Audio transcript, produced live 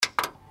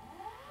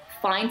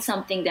find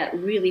something that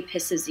really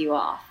pisses you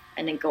off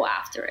and then go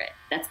after it.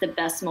 That's the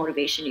best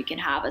motivation you can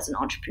have as an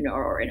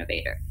entrepreneur or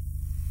innovator.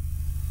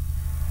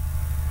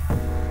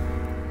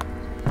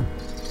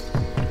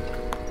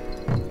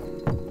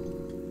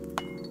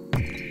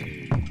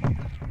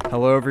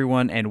 Hello,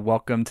 everyone, and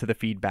welcome to the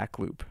Feedback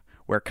Loop,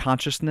 where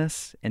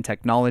consciousness and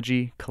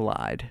technology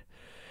collide.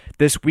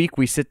 This week,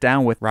 we sit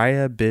down with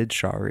Raya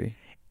Bidshari,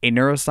 a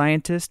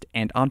neuroscientist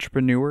and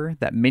entrepreneur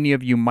that many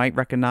of you might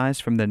recognize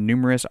from the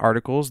numerous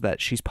articles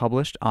that she's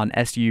published on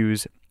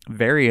SU's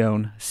very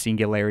own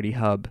Singularity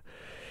Hub.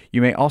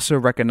 You may also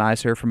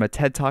recognize her from a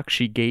TED Talk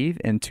she gave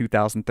in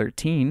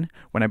 2013,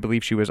 when I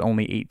believe she was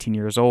only 18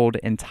 years old,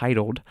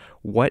 entitled,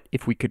 "What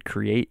If We Could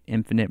Create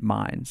Infinite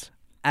Minds?"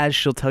 As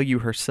she'll tell you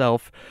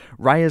herself,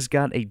 Raya's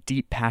got a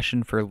deep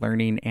passion for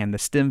learning and the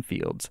STEM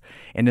fields,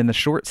 and in the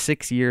short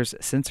 6 years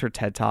since her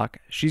TED Talk,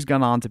 she's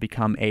gone on to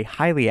become a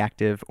highly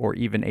active or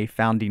even a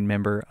founding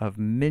member of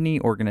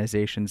many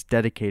organizations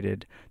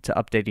dedicated to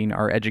updating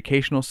our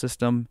educational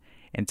system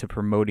and to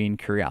promoting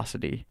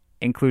curiosity,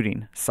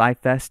 including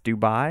SciFest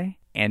Dubai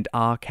and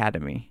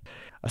Academy.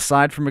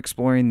 Aside from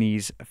exploring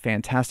these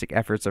fantastic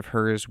efforts of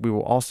hers, we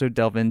will also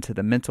delve into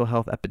the mental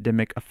health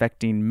epidemic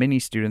affecting many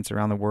students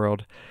around the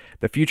world,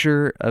 the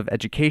future of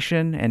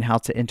education and how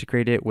to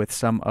integrate it with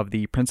some of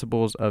the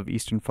principles of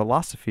Eastern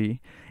philosophy,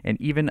 and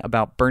even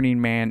about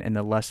Burning Man and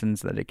the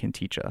lessons that it can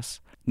teach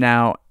us.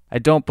 Now, I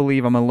don't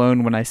believe I'm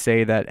alone when I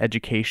say that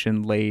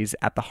education lays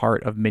at the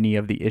heart of many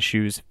of the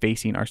issues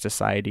facing our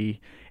society,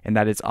 and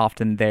that it's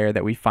often there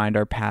that we find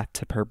our path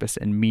to purpose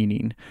and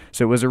meaning.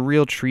 So it was a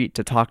real treat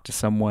to talk to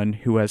someone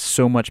who has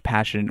so much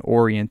passion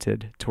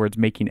oriented towards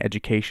making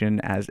education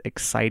as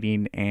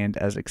exciting and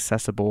as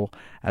accessible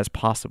as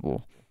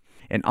possible.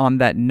 And on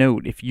that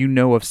note, if you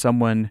know of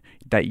someone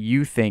that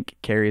you think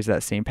carries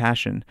that same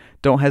passion,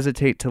 don't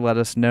hesitate to let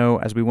us know,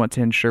 as we want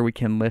to ensure we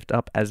can lift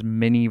up as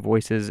many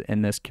voices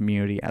in this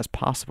community as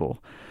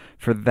possible.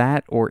 For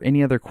that or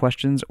any other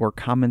questions or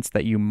comments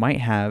that you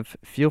might have,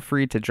 feel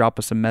free to drop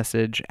us a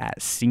message at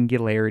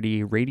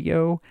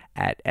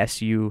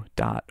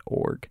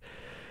singularityradio@su.org.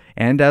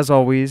 And as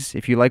always,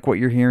 if you like what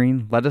you're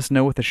hearing, let us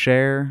know with a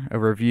share, a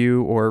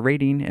review, or a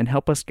rating, and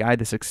help us guide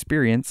this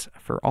experience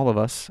for all of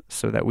us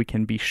so that we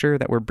can be sure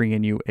that we're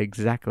bringing you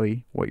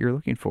exactly what you're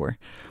looking for.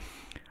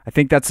 I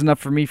think that's enough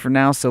for me for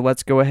now, so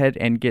let's go ahead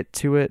and get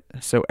to it.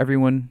 So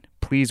everyone,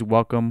 please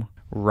welcome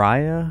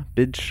Raya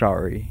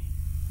Bidshari.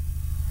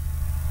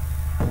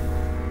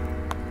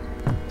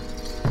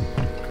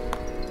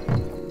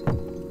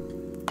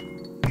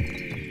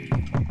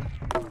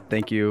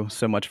 Thank you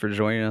so much for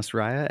joining us,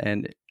 Raya.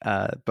 And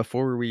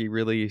before we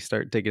really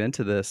start digging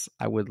into this,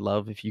 I would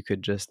love if you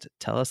could just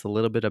tell us a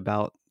little bit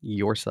about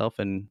yourself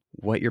and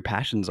what your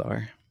passions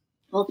are.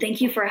 Well,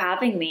 thank you for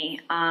having me.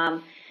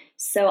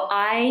 So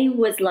I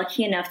was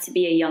lucky enough to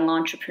be a young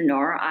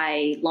entrepreneur.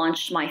 I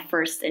launched my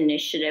first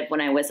initiative when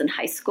I was in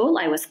high school.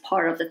 I was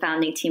part of the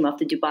founding team of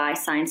the Dubai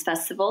Science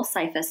Festival,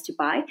 SciFest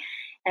Dubai,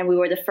 and we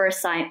were the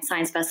first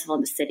science festival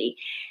in the city.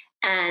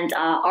 And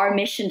our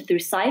mission through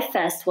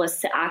SciFest was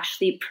to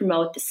actually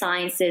promote the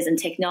sciences and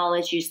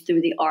technologies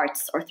through the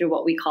arts, or through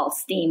what we call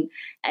STEAM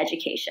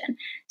education.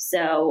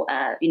 So,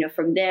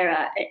 from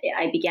there,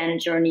 I began a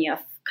journey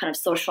of kind of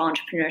social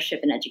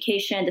entrepreneurship and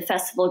education. The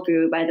festival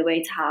grew, by the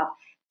way, to have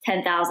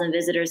 10,000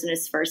 visitors in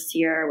its first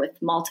year,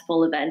 with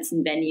multiple events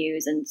and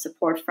venues and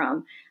support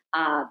from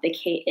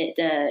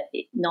the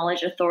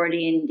Knowledge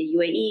Authority in the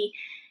UAE.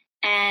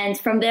 And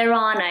from there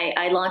on,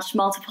 I launched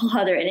multiple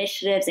other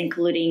initiatives,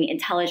 including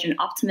Intelligent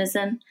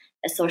Optimism,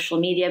 a social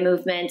media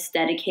movement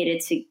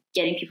dedicated to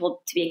getting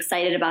people to be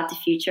excited about the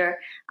future,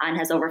 and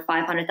has over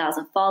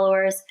 500,000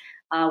 followers.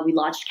 We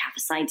launched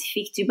Café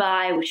Scientifique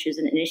Dubai, which is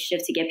an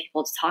initiative to get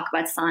people to talk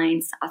about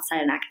science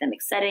outside an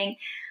academic setting.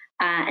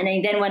 And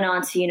I then went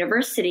on to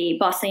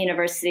Boston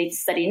University, to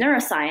study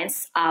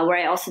neuroscience, where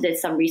I also did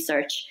some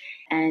research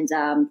and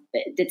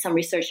did some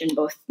research in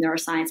both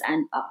neuroscience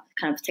and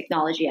kind of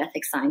technology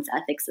ethics, science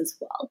ethics as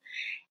well.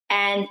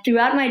 And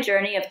throughout my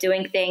journey of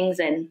doing things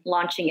and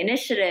launching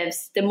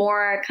initiatives, the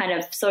more kind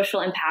of social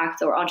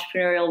impact or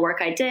entrepreneurial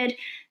work I did,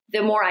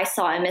 the more I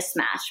saw a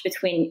mismatch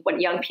between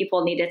what young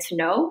people needed to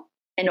know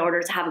in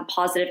order to have a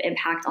positive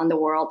impact on the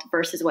world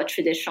versus what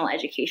traditional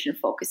education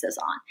focuses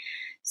on.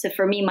 So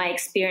for me, my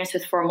experience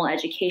with formal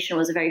education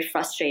was a very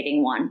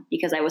frustrating one,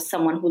 because I was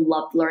someone who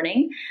loved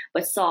learning,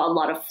 but saw a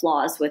lot of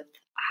flaws with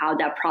how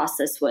that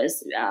process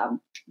was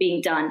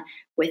being done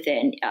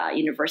within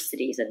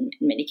universities, and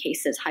in many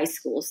cases, high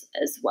schools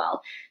as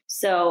well.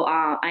 So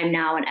I'm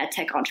now an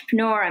edtech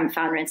entrepreneur. I'm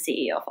founder and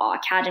CEO of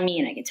Academy,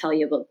 and I can tell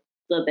you a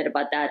little bit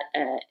about that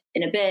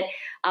in a bit.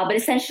 But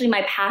essentially,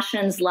 my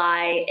passions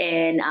lie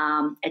in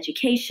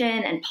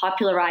education and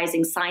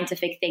popularizing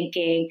scientific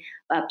thinking,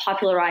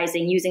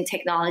 popularizing using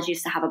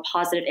technologies to have a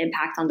positive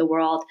impact on the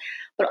world,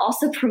 but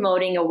also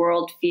promoting a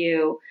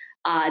worldview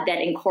that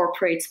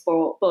incorporates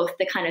both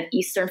the kind of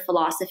Eastern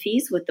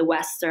philosophies with the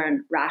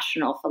Western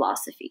rational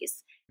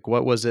philosophies.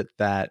 What was it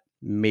that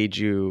made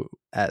you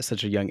at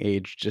such a young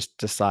age just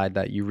decide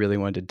that you really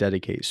wanted to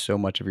dedicate so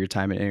much of your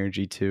time and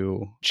energy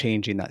to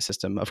changing that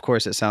system? Of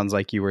course, it sounds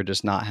like you were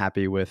just not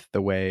happy with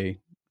the way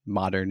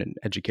modern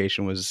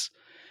education was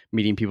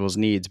meeting people's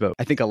needs, but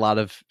I think a lot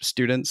of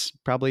students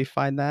probably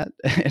find that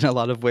in a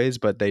lot of ways,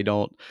 but they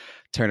don't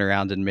turn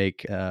around and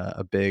make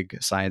a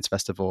big science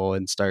festival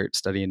and start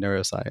studying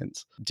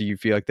neuroscience. Do you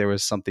feel like there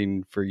was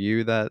something for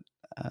you that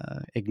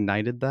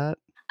ignited that?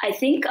 I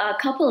think a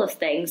couple of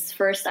things.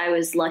 First, I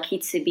was lucky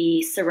to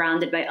be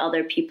surrounded by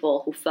other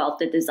people who felt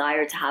the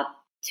desire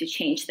to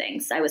change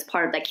things. I was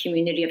part of that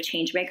community of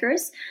change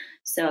makers.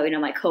 So,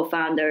 my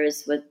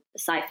co-founders with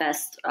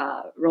SciFest,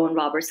 Rowan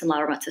Roberts and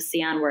Laura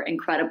Matossian, were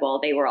incredible.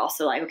 They were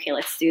also like, okay,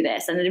 let's do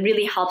this. And it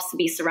really helps to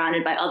be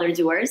surrounded by other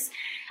doers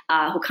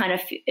who kind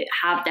of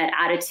have that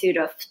attitude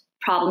of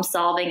problem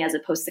solving as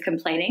opposed to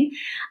complaining.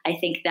 I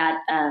think that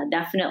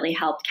definitely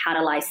helped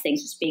catalyze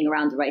things, just being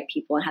around the right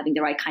people and having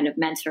the right kind of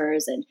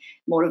mentors and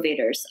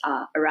motivators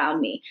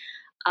around me.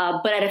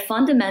 But at a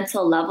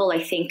fundamental level,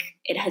 I think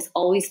it has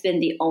always been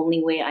the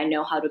only way I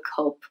know how to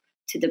cope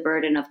to the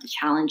burden of the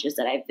challenges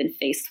that I've been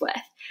faced with.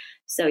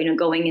 So,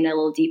 going in a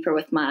little deeper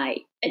with my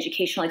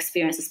educational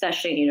experience,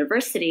 especially in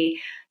university,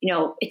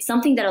 it's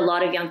something that a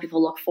lot of young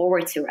people look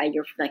forward to, right?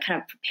 You're like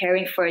kind of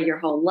preparing for your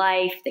whole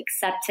life, the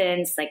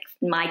acceptance. Like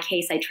in my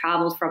case, I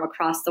traveled from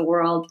across the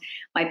world.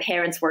 My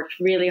parents worked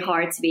really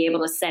hard to be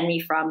able to send me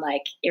from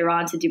like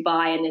Iran to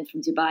Dubai, and then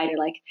from Dubai to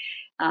like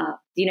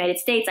the United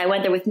States. I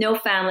went there with no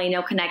family,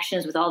 no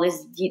connections, with all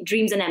these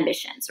dreams and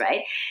ambitions,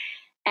 right?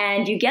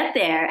 And you get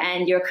there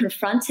and you're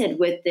confronted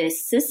with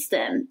this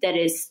system that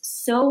is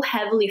so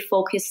heavily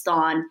focused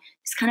on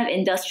this kind of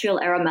industrial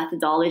era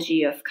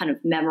methodology of kind of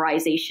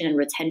memorization and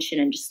retention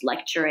and just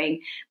lecturing,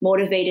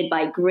 motivated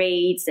by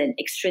grades and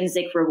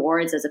extrinsic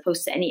rewards as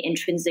opposed to any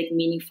intrinsic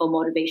meaningful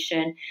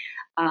motivation.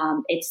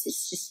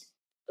 It's just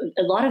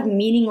a lot of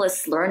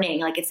meaningless learning.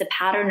 Like it's a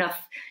pattern of,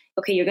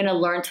 okay, you're going to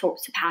learn to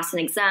pass an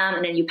exam,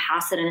 and then you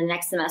pass it in the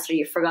next semester,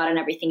 you've forgotten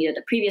everything you did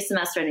the previous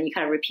semester, and then you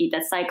kind of repeat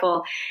that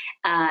cycle.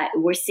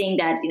 We're seeing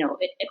that,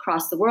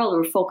 across the world,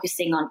 we're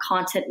focusing on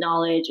content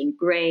knowledge and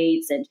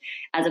grades, and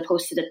as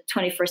opposed to the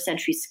 21st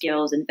century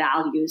skills and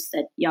values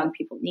that young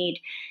people need.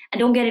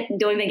 And don't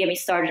even get me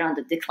started on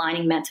the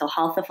declining mental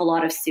health of a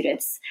lot of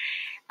students.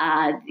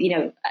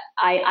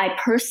 I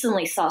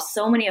personally saw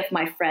so many of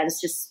my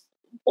friends just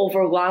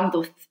overwhelmed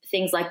with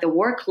things like the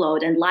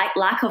workload and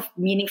lack of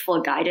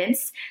meaningful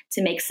guidance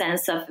to make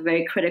sense of a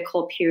very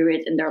critical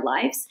period in their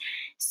lives.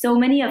 So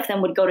many of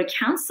them would go to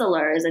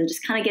counselors and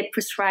just kind of get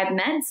prescribed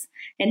meds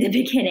in the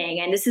beginning.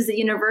 And this is a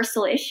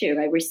universal issue,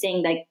 right? We're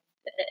seeing like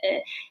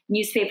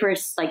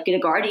newspapers like The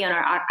Guardian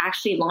are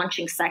actually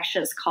launching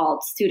sections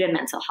called student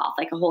mental health,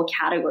 like a whole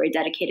category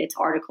dedicated to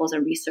articles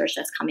and research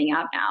that's coming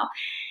out now.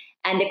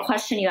 And the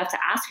question you have to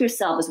ask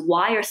yourself is,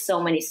 why are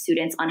so many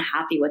students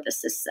unhappy with the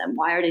system?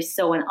 Why are they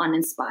so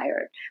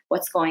uninspired?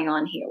 What's going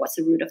on here? What's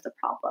the root of the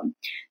problem?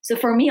 So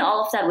for me,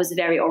 all of that was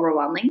very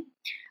overwhelming.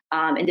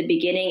 In the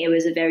beginning, it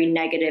was a very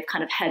negative,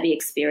 kind of heavy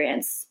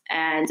experience.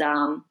 And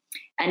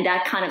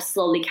that kind of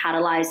slowly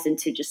catalyzed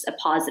into just a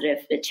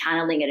positive,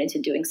 channeling it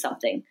into doing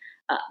something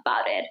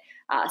about it.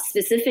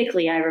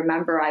 Specifically, I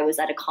remember I was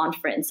at a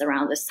conference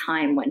around this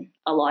time when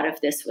a lot of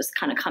this was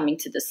kind of coming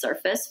to the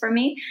surface for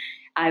me.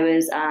 I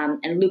was,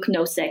 and Luke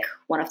Nosek,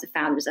 one of the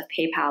founders of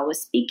PayPal, was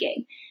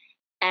speaking.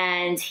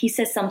 And he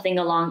says something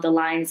along the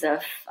lines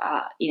of,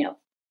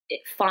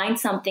 find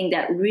something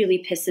that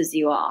really pisses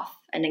you off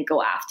and then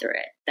go after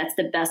it. That's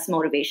the best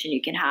motivation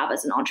you can have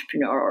as an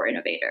entrepreneur or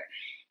innovator.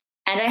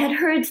 And I had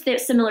heard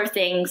similar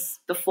things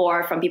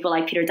before from people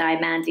like Peter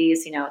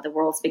Diamandis, the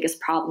world's biggest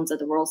problems are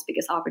the world's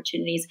biggest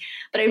opportunities.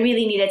 But I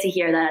really needed to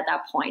hear that at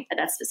that point, at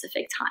that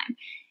specific time.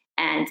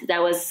 And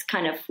that was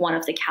kind of one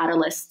of the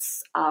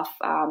catalysts of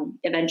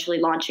eventually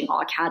launching All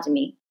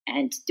Academy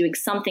and doing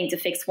something to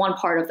fix one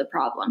part of the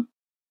problem.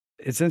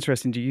 It's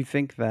interesting. Do you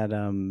think that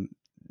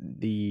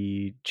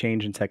the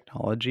change in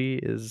technology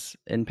is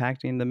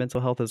impacting the mental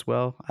health as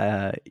well?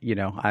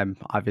 I'm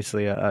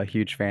obviously a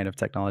huge fan of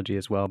technology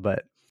as well,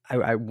 but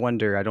I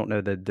wonder, I don't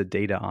know the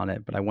data on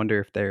it, but I wonder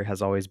if there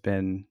has always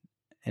been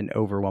an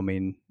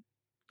overwhelming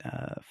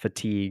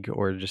fatigue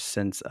or just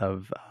sense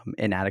of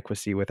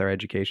inadequacy with our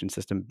education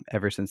system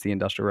ever since the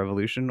Industrial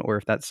Revolution, or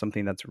if that's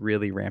something that's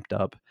really ramped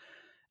up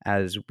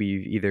as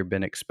we've either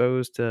been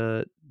exposed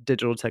to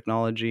digital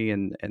technology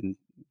and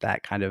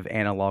that kind of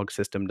analog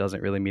system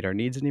doesn't really meet our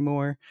needs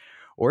anymore,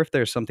 or if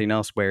there's something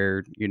else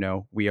where,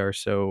 we are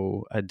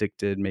so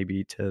addicted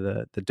maybe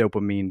to the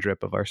dopamine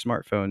drip of our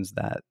smartphones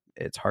that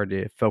it's hard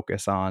to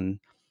focus on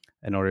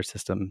an order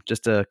system.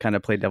 Just to kind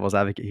of play devil's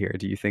advocate here,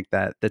 do you think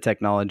that the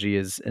technology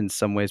is in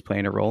some ways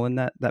playing a role in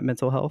that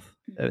mental health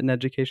in the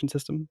education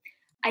system?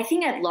 I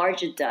think at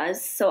large it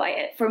does. So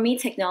for me,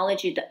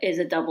 technology is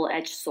a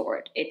double-edged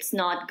sword. It's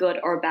not good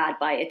or bad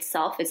by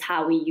itself. It's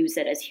how we use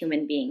it as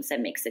human beings that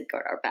makes it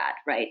good or bad,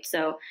 right?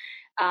 So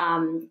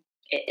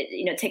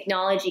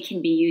technology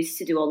can be used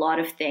to do a lot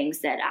of things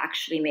that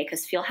actually make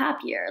us feel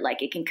happier.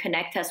 Like it can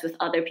connect us with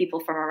other people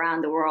from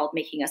around the world,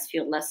 making us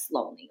feel less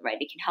lonely, right?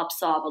 It can help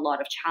solve a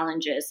lot of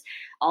challenges,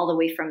 all the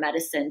way from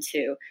medicine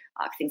to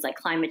things like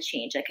climate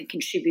change that can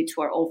contribute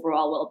to our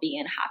overall well-being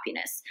and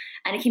happiness.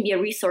 And it can be a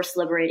resource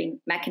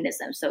liberating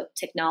mechanism. So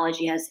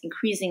technology has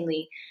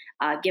increasingly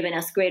given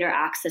us greater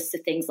access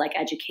to things like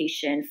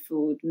education,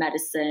 food,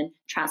 medicine,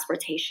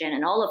 transportation,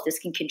 and all of this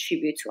can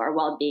contribute to our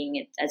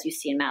well-being, as you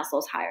see in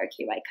Maslow's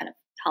hierarchy, right? Kind of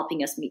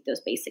helping us meet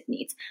those basic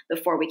needs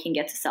before we can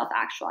get to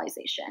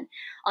self-actualization.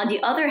 On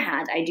the other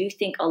hand, I do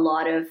think a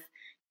lot of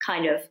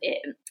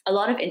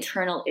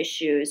internal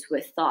issues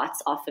with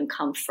thoughts often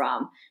come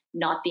from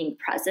not being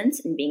present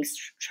and being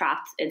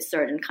trapped in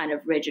certain kind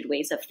of rigid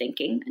ways of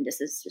thinking. And this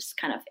is just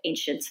kind of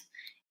ancient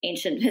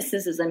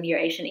mysticism here,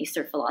 ancient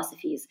Eastern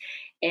philosophies.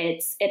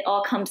 It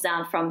all comes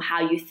down from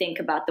how you think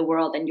about the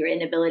world and your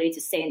inability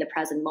to stay in the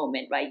present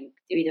moment, right?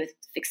 You're either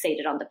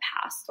fixated on the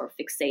past or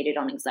fixated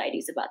on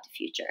anxieties about the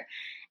future.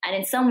 And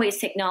in some ways,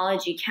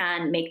 technology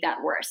can make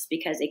that worse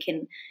because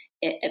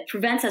it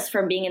prevents us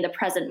from being in the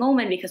present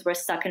moment because we're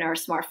stuck in our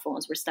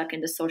smartphones, we're stuck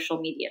in the social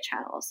media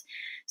channels.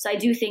 So I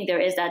do think there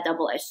is that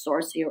double-edged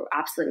sword, so you're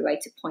absolutely right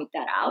to point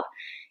that out.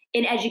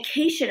 In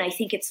education, I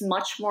think it's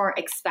much more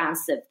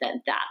expansive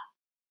than that.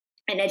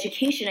 In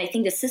education, I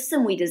think the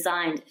system we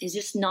designed has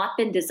just not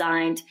been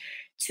designed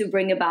to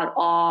bring about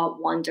awe,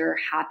 wonder,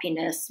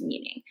 happiness,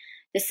 meaning.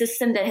 The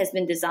system that has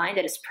been designed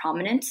that is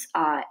prominent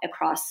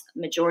across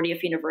majority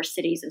of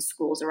universities and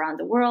schools around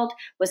the world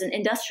was an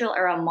industrial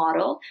era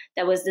model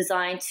that was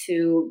designed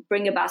to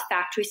bring about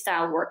factory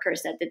style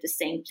workers that did the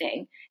same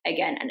thing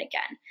again and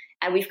again.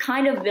 And we've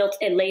kind of built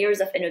layers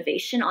of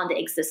innovation on the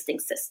existing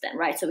system,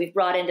 right? So we've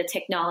brought in the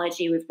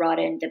technology, we've brought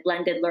in the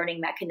blended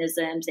learning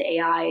mechanisms, the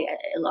AI,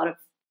 a lot of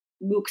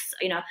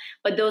MOOCs,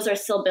 but those are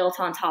still built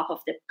on top of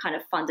the kind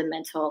of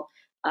fundamental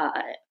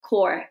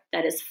core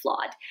that is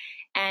flawed.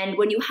 And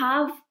when you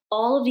have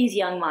all of these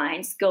young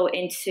minds go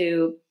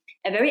into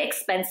a very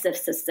expensive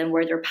system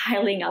where they're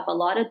piling up a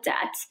lot of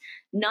debt,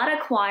 not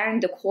acquiring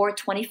the core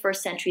 21st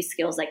century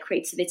skills like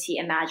creativity,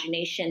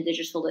 imagination,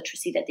 digital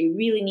literacy that they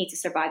really need to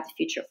survive the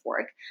future of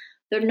work,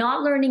 they're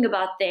not learning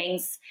about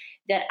things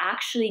that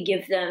actually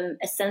give them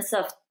a sense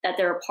of that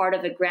they're a part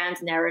of a grand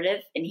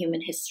narrative in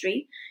human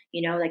history.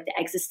 Like the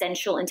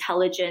existential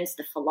intelligence,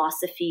 the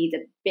philosophy,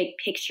 the big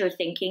picture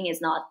thinking is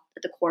not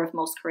at the core of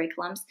most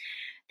curriculums.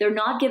 They're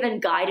not given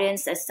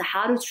guidance as to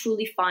how to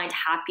truly find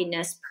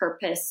happiness,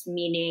 purpose,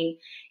 meaning,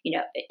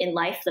 in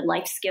life, the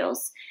life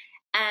skills.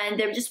 And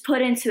they're just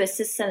put into a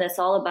system that's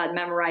all about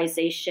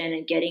memorization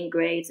and getting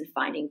grades and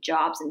finding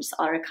jobs and just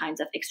other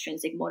kinds of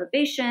extrinsic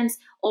motivations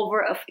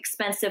over an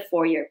expensive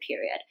 4-year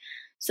period.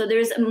 So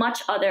there's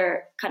much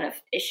other kind of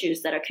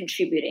issues that are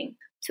contributing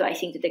to, I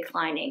think, the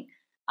declining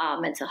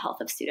mental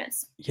health of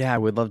students. Yeah, I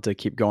would love to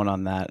keep going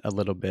on that a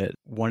little bit.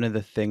 One of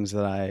the things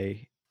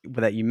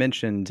that you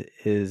mentioned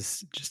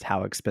is just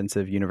how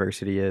expensive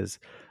university is,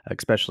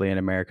 especially in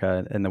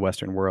America and the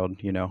Western world,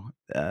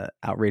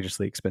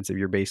 outrageously expensive.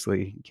 You're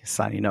basically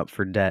signing up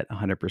for debt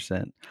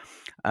 100%.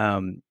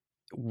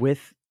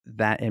 With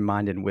that in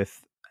mind and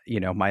with,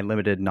 my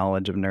limited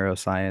knowledge of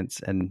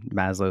neuroscience and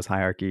Maslow's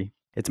hierarchy,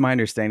 it's my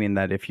understanding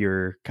that if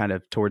you're kind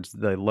of towards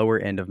the lower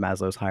end of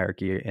Maslow's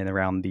hierarchy and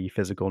around the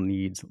physical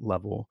needs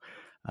level,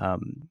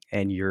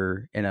 and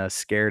you're in a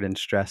scared and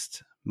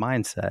stressed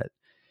mindset,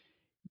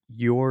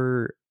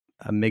 your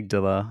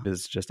amygdala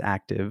is just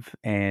active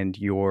and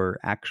you're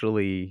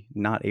actually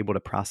not able to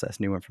process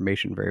new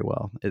information very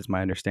well, is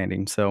my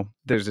understanding. So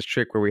there's this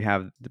trick where we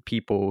have the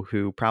people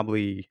who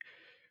probably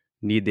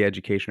need the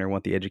education or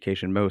want the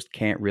education most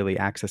can't really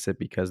access it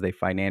because they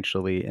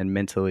financially and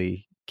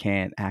mentally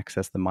can't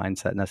access the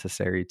mindset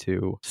necessary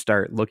to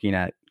start looking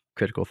at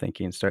critical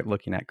thinking, start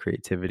looking at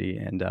creativity.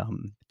 And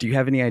do you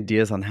have any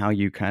ideas on how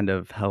you kind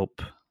of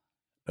help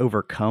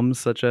overcome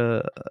such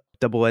a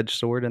double-edged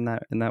sword in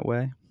that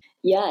way?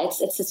 Yeah,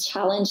 it's a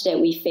challenge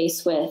that we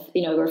face with,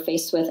 we're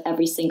faced with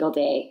every single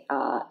day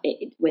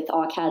with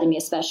Awe Academy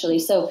especially.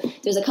 So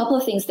there's a couple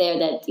of things there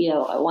that,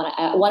 I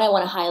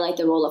want to highlight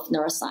the role of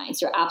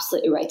neuroscience. You're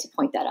absolutely right to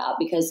point that out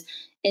because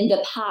in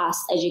the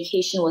past,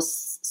 education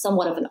was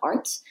somewhat of an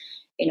art.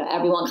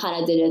 Everyone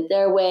kind of did it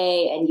their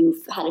way and you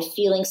had a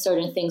feeling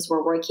certain things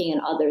were working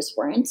and others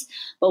weren't.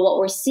 But what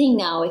we're seeing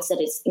now is that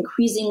it's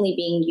increasingly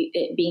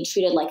being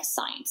treated like a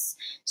science.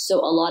 So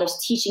a lot of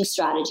teaching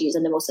strategies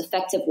and the most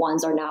effective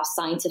ones are now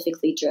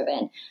scientifically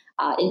driven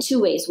in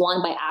two ways.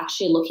 One, by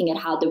actually looking at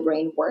how the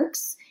brain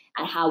works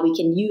and how we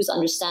can use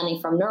understanding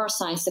from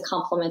neuroscience to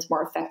complement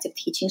more effective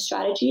teaching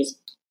strategies.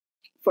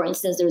 For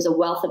instance, there's a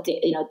wealth of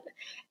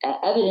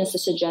evidence to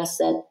suggest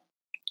that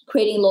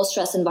creating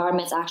low-stress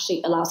environments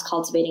actually allows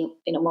cultivating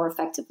more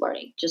effective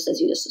learning, just as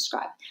you just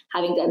described.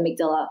 Having the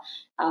amygdala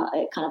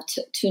kind of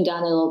tuned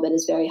down a little bit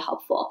is very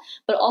helpful.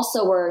 But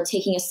also we're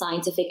taking a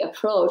scientific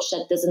approach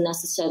that doesn't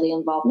necessarily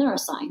involve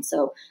neuroscience.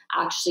 So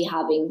actually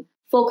having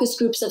focus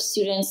groups of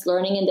students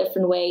learning in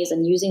different ways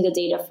and using the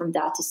data from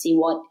that to see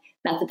what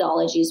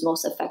methodology is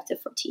most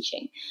effective for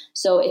teaching.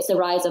 So it's the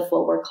rise of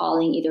what we're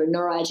calling either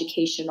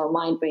neuroeducation or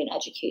mind-brain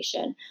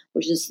education,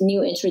 which is this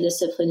new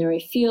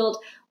interdisciplinary field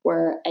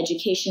where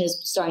education is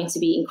starting to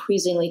be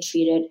increasingly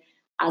treated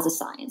as a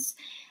science.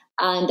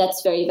 And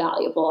that's very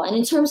valuable. And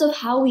in terms of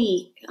how do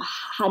we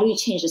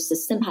change the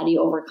system? How do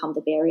you overcome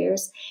the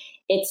barriers?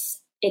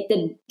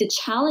 The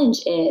challenge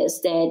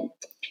is that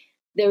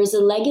there is a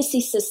legacy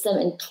system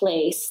in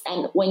place.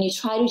 And when you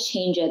try to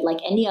change it, like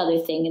any other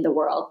thing in the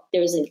world,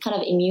 there's a kind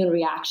of immune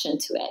reaction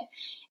to it.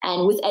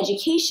 And with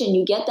education,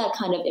 you get that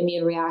kind of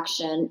immune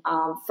reaction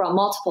from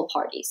multiple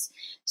parties.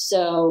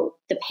 So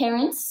the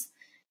parents,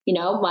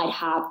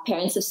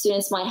 parents of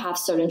students might have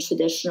certain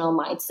traditional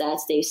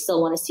mindsets. They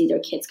still want to see their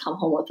kids come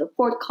home with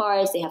report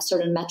cards. They have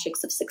certain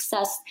metrics of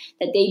success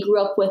that they grew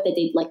up with that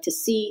they'd like to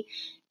see.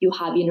 You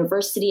have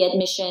university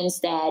admissions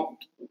that,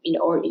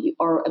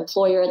 or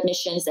employer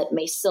admissions that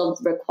may still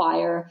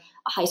require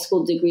a high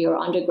school degree or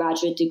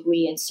undergraduate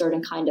degree and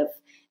certain kind of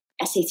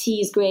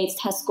SATs, grades,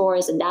 test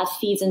scores, and that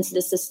feeds into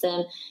the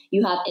system.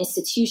 You have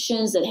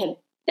institutions that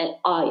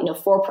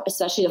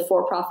especially the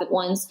for-profit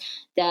ones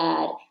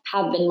that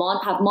have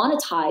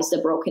monetized the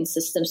broken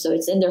system. So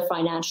it's in their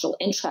financial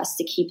interest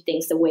to keep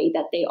things the way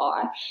that they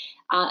are.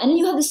 And then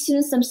you have the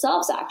students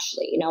themselves,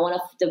 actually. One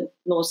of the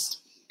most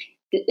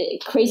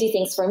crazy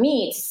things for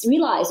me to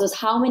realize was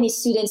how many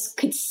students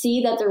could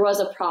see that there was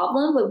a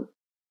problem but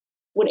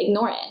would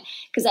ignore it.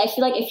 Because I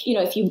feel like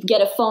if you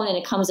get a phone and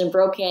it comes in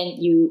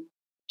broken, you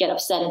get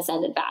upset and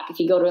send it back. If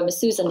you go to a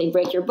masseuse and they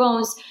break your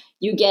bones,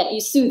 you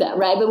sue them,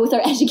 right? But with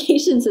our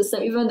education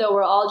system, even though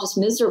we're all just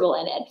miserable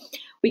in it,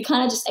 we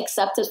kind of just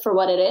accept it for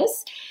what it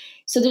is.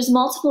 So there's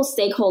multiple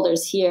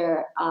stakeholders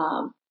here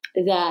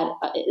that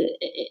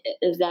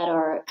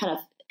are kind of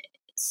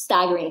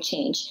staggering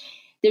change.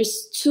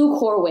 There's two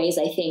core ways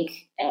I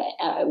think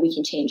we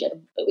can change it.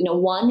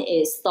 One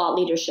is thought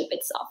leadership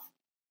itself.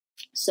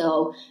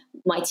 So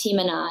my team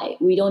and I,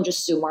 we don't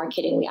just do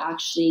marketing. We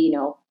actually,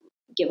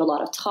 give a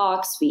lot of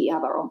talks. We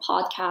have our own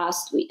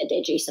podcast. The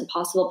Adjacent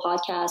Possible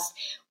podcast.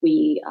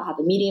 We have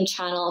a Medium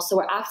channel. So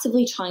we're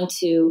actively trying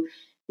to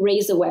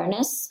raise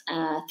awareness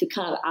through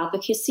kind of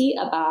advocacy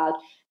about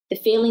the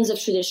failings of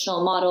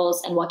traditional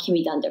models and what can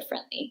be done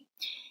differently.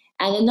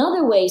 And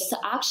another way is to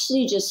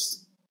actually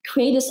just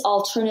create this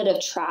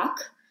alternative track.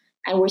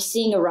 And we're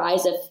seeing a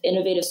rise of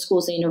innovative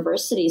schools and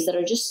universities that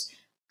are just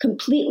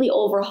completely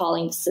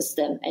overhauling the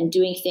system and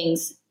doing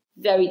things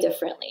very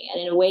differently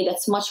and in a way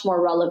that's much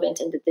more relevant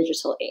in the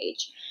digital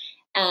age.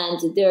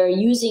 And they're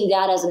using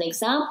that as an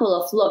example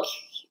of, look,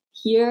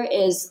 here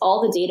is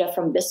all the data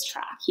from this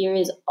track. Here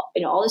is,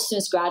 all the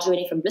students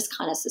graduating from this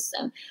kind of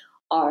system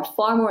are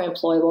far more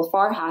employable,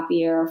 far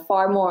happier,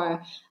 far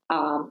more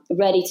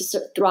ready to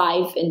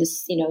thrive in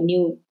this,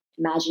 new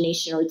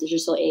imagination or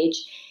digital age,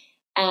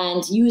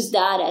 and use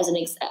that as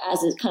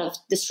a kind of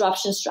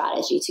disruption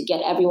strategy to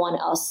get everyone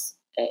else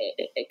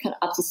kind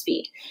of up to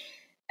speed.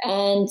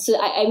 And so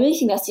I really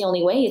think that's the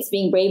only way. It's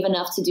being brave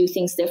enough to do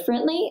things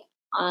differently,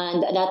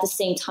 and at the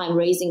same time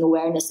raising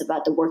awareness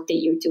about the work that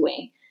you're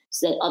doing,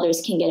 so that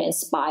others can get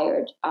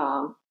inspired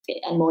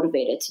and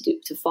motivated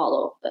to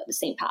follow the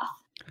same path.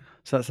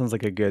 So that sounds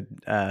like a good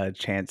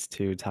chance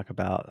to talk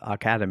about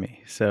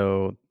Academy.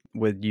 So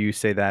would you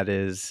say that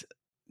is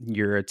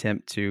your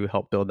attempt to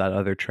help build that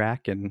other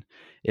track? And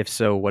if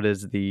so,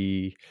 what's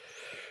the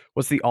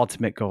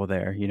ultimate goal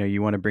there?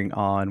 You want to bring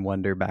On,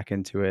 Wonder back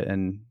into it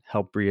and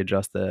help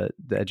readjust the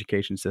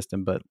education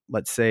system. But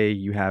let's say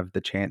you have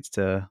the chance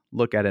to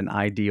look at an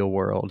ideal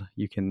world.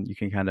 You can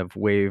kind of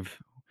wave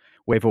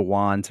a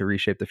wand to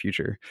reshape the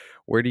future.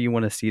 Where do you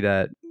want to see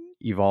that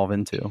evolve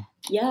into?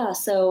 Yeah,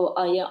 so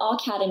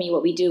Academy,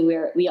 what we do,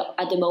 we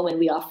at the moment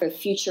we offer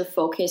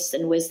future-focused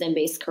and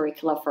wisdom-based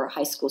curricula for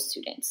high school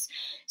students.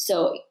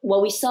 So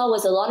what we saw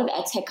was a lot of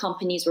edtech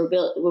companies were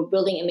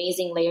building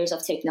amazing layers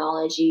of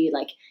technology,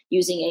 like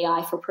using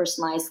AI for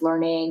personalized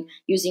learning,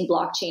 using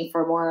blockchain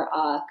for more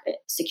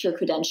secure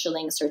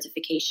credentialing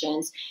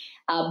certifications.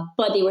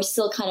 But they were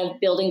still kind of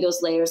building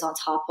those layers on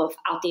top of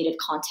outdated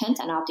content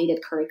and outdated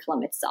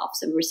curriculum itself.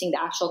 So we were seeing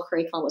the actual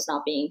curriculum was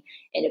not being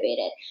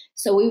innovated.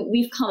 So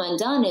we've come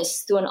undone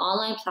is through an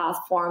online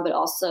platform, but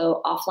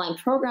also offline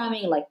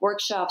programming like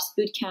workshops,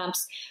 boot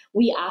camps.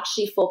 We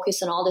actually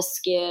focus on all the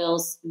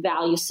skills,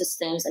 value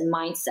systems, and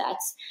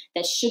mindsets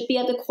that should be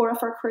at the core of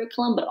our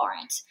curriculum, but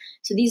aren't.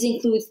 So these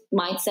include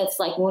mindsets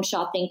like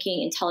moonshot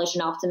thinking,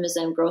 intelligent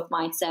optimism, growth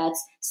mindsets,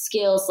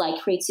 skills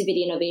like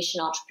creativity, innovation,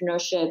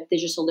 entrepreneurship,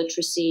 digital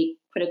literacy,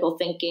 critical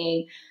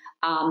thinking,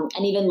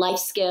 and even life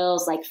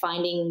skills like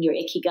finding your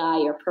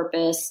ikigai, your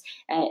purpose,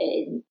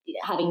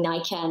 having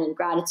Naiken and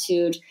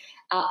gratitude,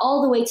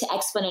 all the way to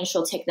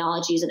exponential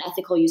technologies and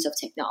ethical use of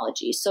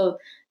technology. So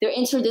they're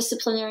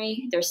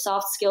interdisciplinary, they're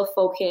soft skill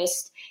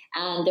focused,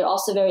 and they're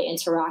also very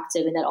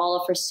interactive in that all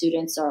of our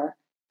students are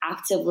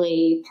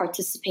actively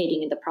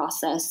participating in the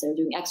process. They're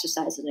doing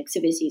exercises and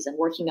activities and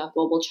working on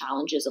global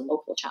challenges and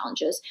local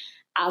challenges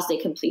as they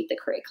complete the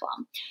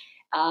curriculum.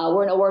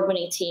 We're an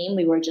award-winning team.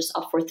 We were just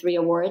up for 3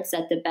 awards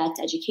at the BET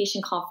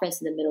Education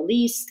Conference in the Middle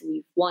East.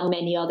 We've won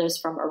many others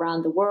from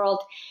around the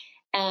world.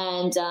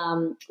 And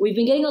we've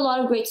been getting a lot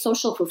of great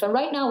social proof. And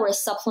right now we're a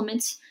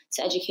supplement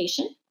to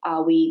education.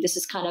 This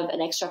is kind of an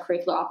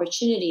extracurricular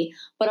opportunity,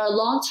 but our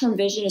long-term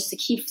vision is to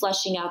keep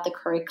fleshing out the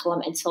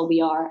curriculum until we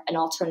are an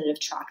alternative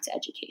track to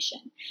education.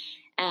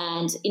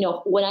 And,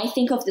 when I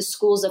think of the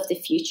schools of the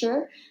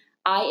future,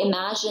 I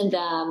imagine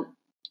them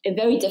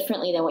very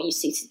differently than what you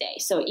see today.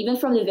 So even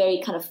from the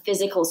very kind of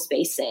physical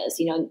spaces,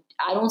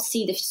 I don't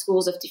see the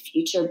schools of the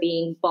future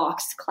being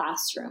boxed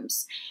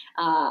classrooms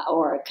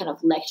or kind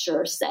of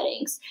lecture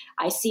settings.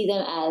 I see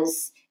them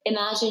as,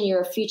 imagine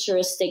your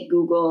futuristic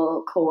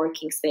Google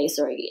co-working space,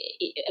 or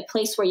a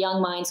place where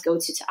young minds go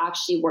to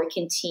actually work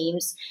in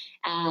teams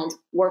and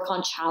work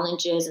on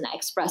challenges and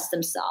express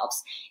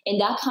themselves. In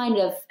that kind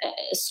of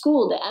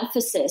school, the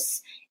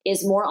emphasis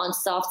is more on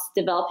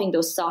developing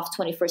those soft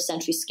 21st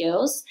century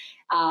skills,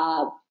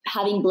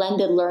 having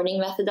blended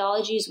learning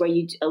methodologies where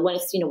when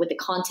it's, with the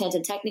content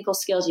and technical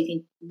skills, you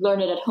can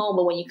learn it at home.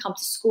 But when you come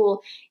to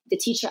school, the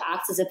teacher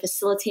acts as a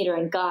facilitator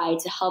and guide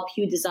to help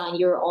you design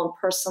your own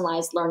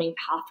personalized learning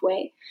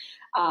pathway,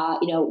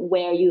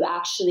 where you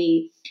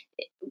actually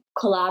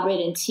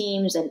collaborate in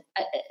teams and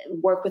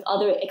work with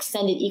other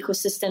extended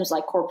ecosystems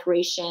like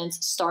corporations,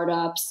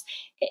 startups,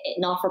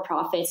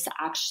 not-for-profits to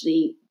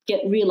actually get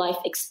real life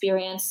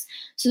experience.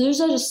 So those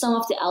are just some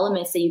of the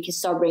elements that you can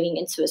start bringing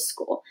into a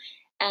school.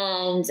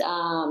 And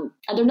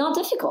they're not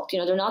difficult.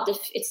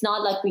 It's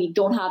not like we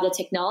don't have the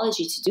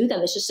technology to do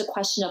them. It's just a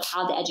question of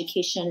how the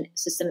education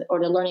system or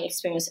the learning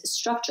experience is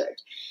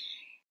structured.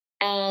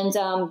 And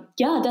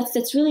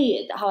that's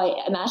really how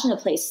I imagine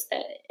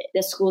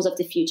the schools of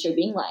the future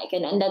being like.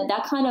 And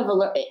that kind of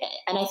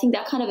and I think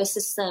that kind of a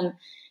system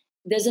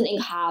doesn't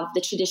have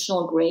the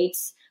traditional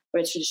grades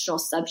or the traditional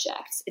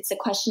subjects. It's a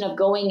question of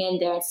going in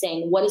there and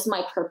saying, what is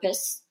my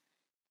purpose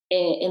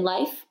in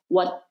life?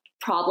 What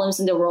problems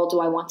in the world do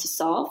I want to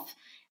solve?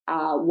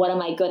 What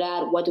am I good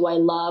at? What do I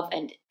love?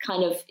 And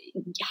kind of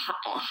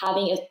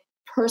having a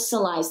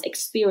personalized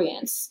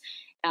experience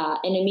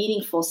in a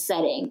meaningful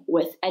setting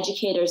with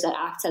educators that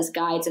act as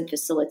guides and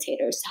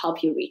facilitators to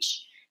help you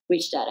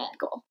reach that end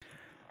goal.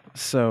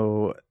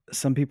 So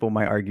some people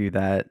might argue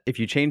that if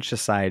you change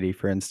society,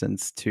 for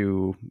instance,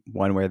 to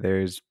one where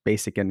there's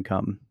basic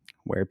income,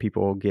 where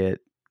people get,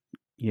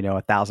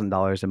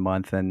 $1,000 a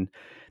month and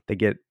they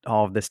get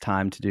all of this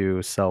time to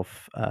do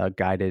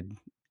self-guided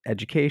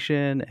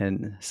education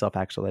and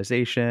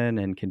self-actualization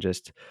and can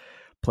just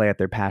play at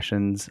their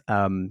passions.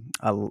 A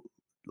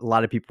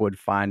lot of people would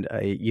find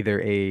either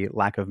a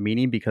lack of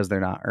meaning because they're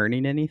not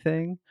earning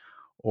anything,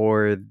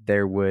 or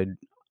they would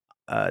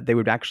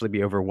actually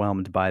be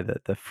overwhelmed by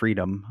the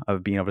freedom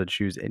of being able to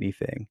choose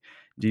anything.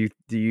 Do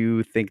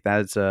you think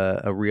that's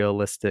a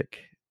realistic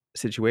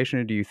situation,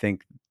 or do you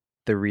think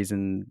the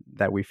reason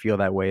that we feel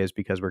that way is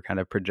because we're kind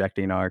of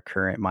projecting our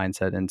current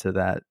mindset into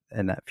that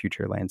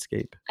future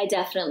landscape? I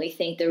definitely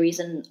think the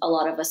reason a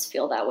lot of us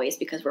feel that way is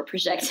because we're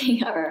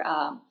projecting our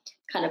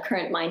kind of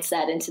current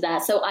mindset into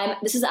that. So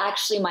this is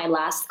actually my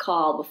last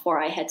call before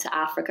I head to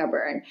Africa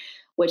Burn,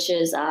 which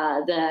is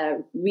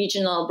the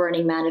regional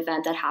Burning Man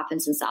event that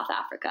happens in South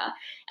Africa.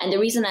 And the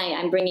reason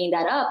I'm bringing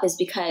that up is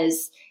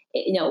because,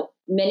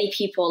 many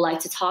people like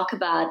to talk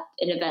about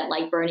an event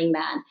like Burning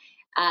Man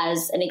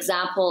as an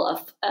example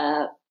of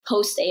a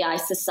post-AI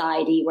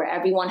society where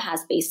everyone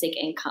has basic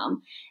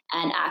income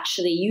and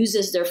actually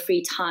uses their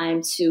free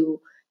time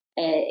to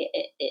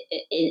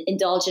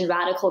indulge in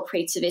radical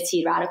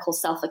creativity, radical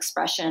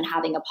self-expression, and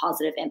having a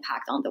positive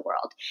impact on the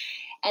world.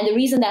 And the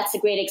reason that's a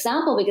great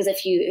example, because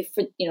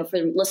for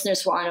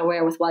listeners who aren't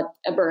aware with what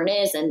a burn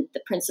is and the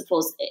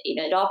principles,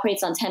 it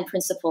operates on 10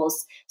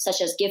 principles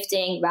such as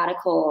gifting,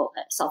 radical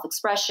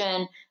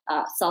self-expression,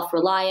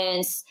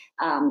 self-reliance,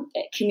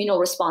 communal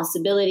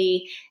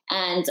responsibility.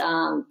 And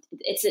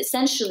it's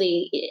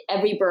essentially,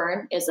 every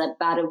burn is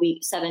about a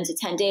week, 7 to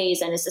 10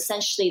 days. And it's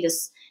essentially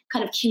this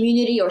kind of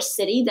community or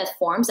city that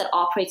forms that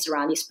operates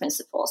around these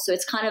principles. So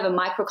it's kind of a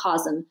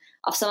microcosm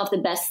of some of the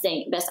best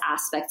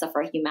aspects of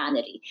our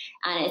humanity.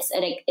 And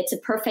it's a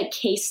perfect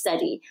case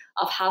study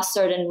of how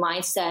certain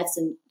mindsets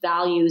and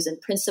values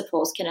and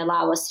principles can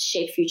allow us to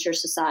shape future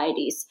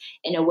societies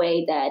in a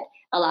way that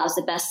allows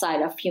the best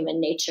side of human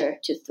nature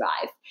to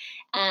thrive.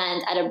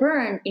 And at a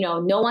burn,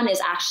 no one is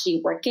actually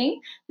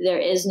working. There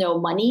is no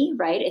money,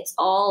 right? It's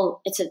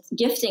a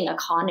gifting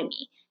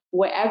economy,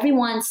 where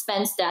everyone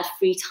spends that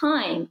free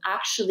time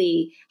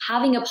actually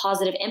having a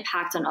positive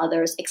impact on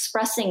others,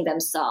 expressing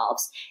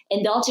themselves,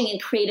 indulging in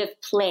creative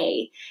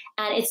play.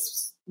 And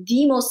it's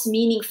the most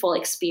meaningful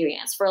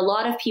experience. For a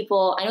lot of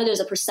people, I know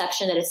there's a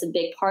perception that it's a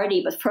big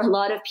party, but for a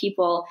lot of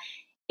people,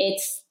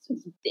 it's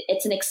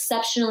an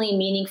exceptionally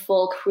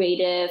meaningful,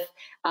 creative,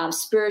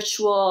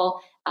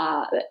 spiritual,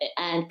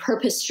 and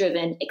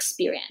purpose-driven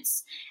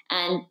experience.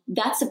 And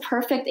that's a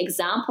perfect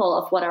example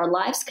of what our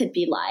lives could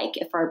be like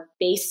if our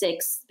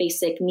basic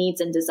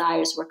needs and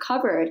desires were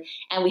covered,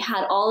 and we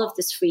had all of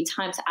this free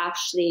time to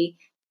actually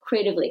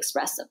creatively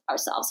express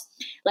ourselves.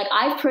 Like,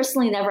 I've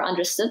personally never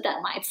understood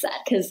that mindset,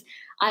 because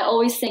I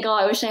always think, oh,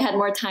 I wish I had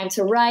more time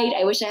to write.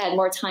 I wish I had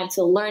more time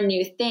to learn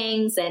new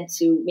things and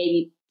to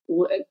maybe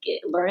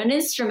learn an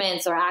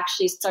instrument or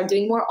actually start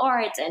doing more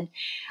art. And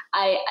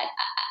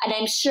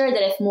I'm sure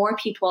that if more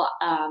people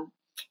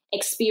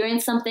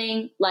experience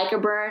something like a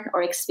burn,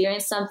 or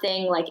experience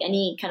something like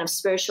any kind of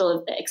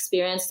spiritual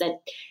experience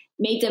that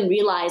made them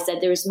realize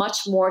that there's much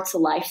more to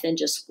life than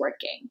just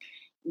working.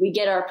 We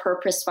get our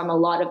purpose from a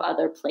lot of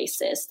other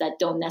places that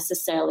don't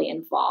necessarily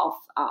involve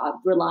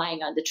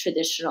relying on the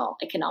traditional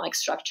economic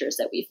structures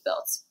that we've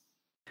built.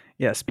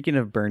 Yeah, speaking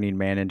of Burning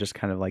Man and just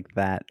kind of like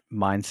that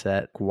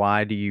mindset,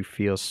 why do you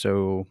feel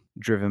so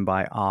driven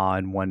by awe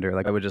and wonder?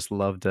 Like, I would just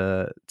love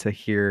to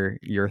hear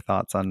your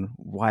thoughts on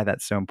why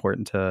that's so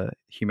important to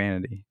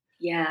humanity.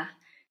 Yeah.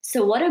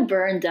 So what a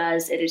burn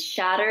does, it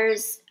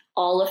shatters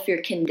all of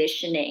your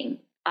conditioning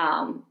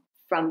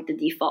from the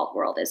default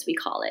world, as we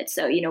call it.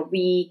 So,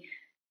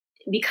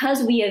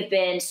 because we have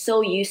been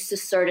so used to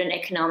certain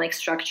economic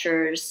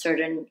structures,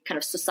 certain kind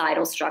of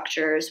societal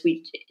structures,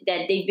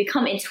 that they've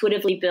become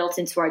intuitively built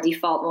into our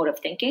default mode of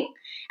thinking,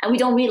 and we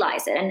don't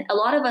realize it. And a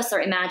lot of us,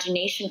 our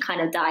imagination kind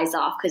of dies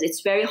off, because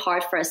it's very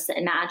hard for us to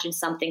imagine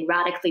something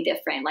radically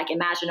different. Like,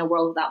 imagine a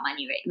world without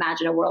money, right?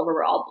 Imagine a world where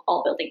we're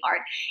all building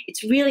art.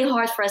 It's really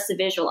hard for us to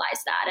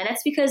visualize that. And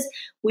that's because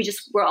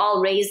we're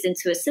all raised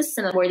into a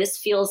system where this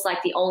feels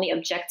like the only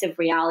objective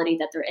reality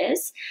that there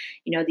is.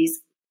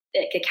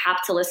 A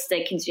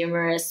capitalistic,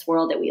 consumerist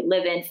world that we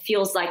live in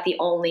feels like the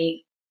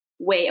only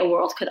way a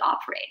world could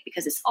operate,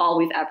 because it's all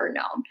we've ever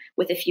known,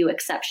 with a few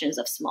exceptions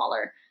of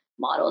smaller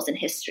models in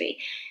history.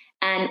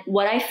 And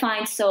what I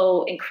find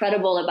so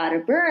incredible about a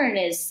burn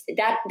is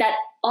that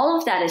all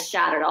of that is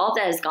shattered, all of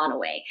that has gone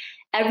away.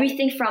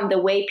 Everything from the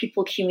way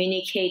people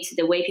communicate to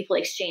the way people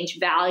exchange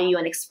value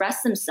and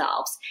express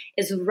themselves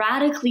is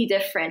radically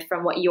different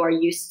from what you are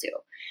used to.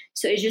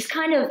 So it's just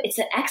it's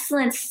an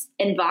excellent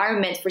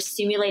environment for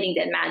stimulating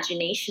the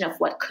imagination of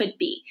what could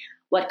be,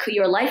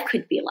 your life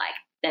could be like.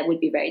 That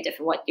would be very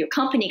different, what your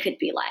company could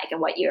be like,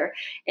 and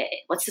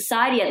what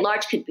society at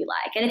large could be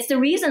like. And it's the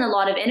reason a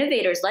lot of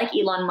innovators like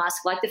Elon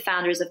Musk, like the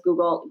founders of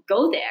Google,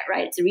 go there,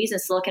 right? It's the reason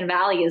Silicon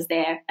Valley is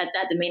there at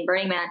the main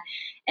Burning Man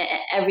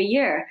every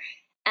year.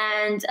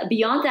 And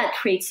beyond that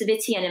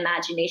creativity and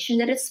imagination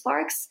that it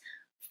sparks,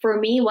 for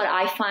me, what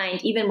I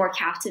find even more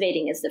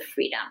captivating is the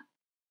freedom.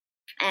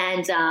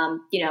 And, and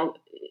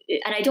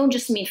I don't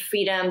just mean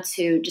freedom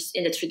to just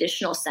in the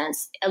traditional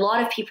sense. A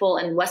lot of people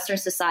in Western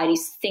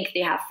societies think they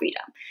have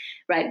freedom,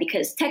 right?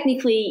 Because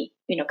technically,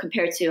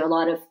 compared to a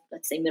lot of,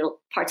 let's say,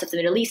 middle parts of the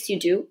Middle East, you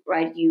do,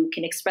 right? You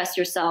can express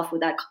yourself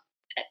without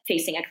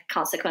facing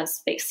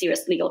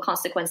serious legal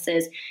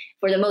consequences.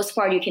 For the most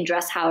part, you can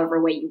dress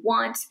however way you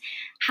want.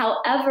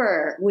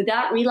 However,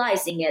 without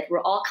realizing it,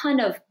 we're all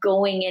kind of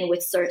going in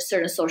with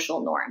certain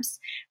social norms,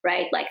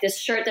 right? Like this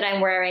shirt that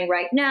I'm wearing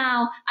right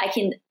now, I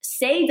can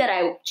say that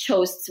I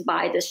chose to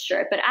buy this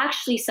shirt, but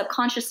actually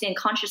subconsciously and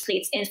consciously,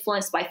 it's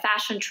influenced by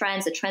fashion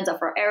trends, the trends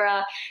of our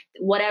era,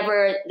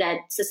 whatever that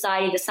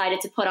society decided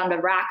to put on the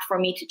rack for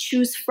me to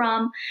choose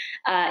from.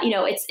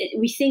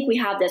 We think we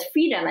have that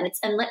freedom, and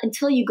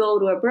until you go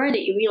to a burn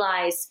that you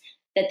realize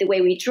that the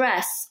way we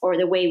dress or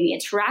the way we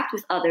interact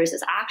with others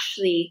is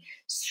actually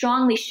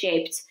strongly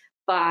shaped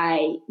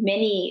by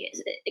many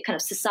kind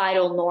of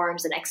societal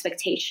norms and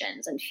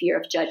expectations and fear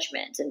of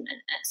judgment and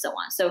so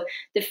on. So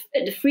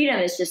the freedom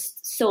is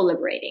just so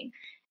liberating.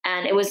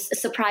 And it was a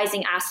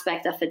surprising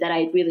aspect of it that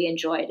I really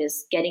enjoyed,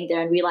 is getting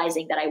there and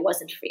realizing that I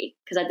wasn't free.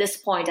 Because at this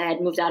point, I had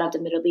moved out of the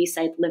Middle East.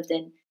 I had lived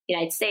in the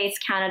United States,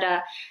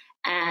 Canada,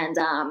 and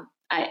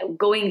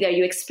going there,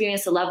 you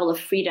experience a level of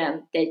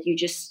freedom that you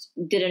just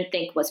didn't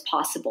think was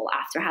possible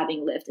after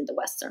having lived in the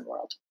Western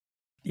world.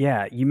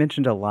 Yeah, you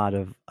mentioned a lot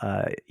of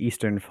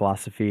Eastern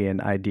philosophy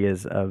and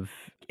ideas of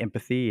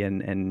empathy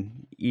and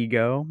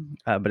ego,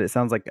 but it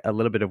sounds like a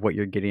little bit of what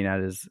you're getting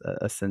at is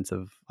a sense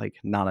of like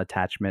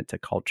non-attachment to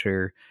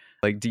culture.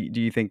 Like, do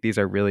you think these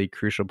are really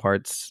crucial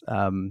parts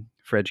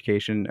for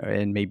education,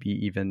 and maybe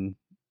even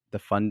the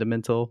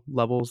fundamental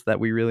levels that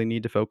we really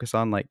need to focus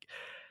on? Like,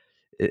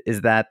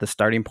 is that the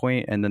starting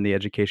point, and then the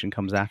education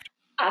comes after?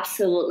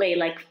 Absolutely.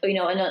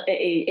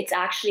 It's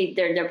actually,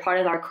 they're part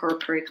of our core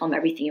curriculum.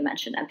 Everything you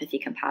mentioned, empathy,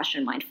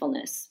 compassion,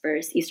 mindfulness,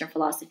 various Eastern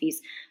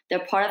philosophies,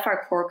 they're part of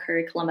our core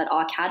curriculum at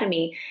Awe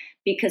Academy,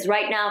 because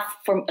right now,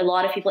 for a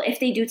lot of people, if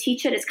they do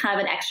teach it, it's kind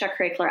of an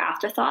extracurricular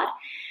afterthought.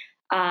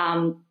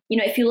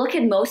 If you look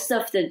at most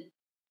of the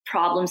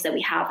problems that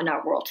we have in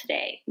our world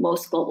today,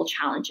 most global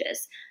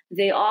challenges,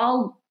 the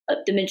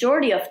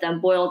majority of them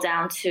boil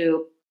down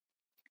to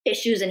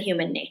issues in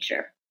human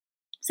nature.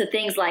 So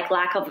things like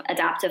lack of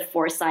adaptive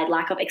foresight,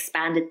 lack of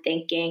expanded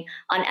thinking,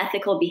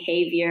 unethical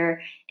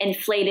behavior,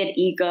 inflated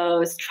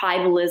egos,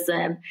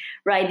 tribalism,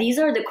 right? These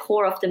are the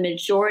core of the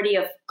majority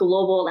of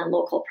global and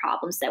local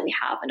problems that we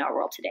have in our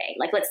world today.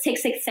 Like, let's take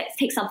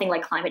something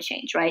like climate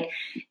change, right?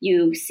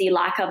 You see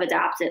lack of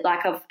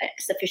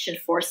sufficient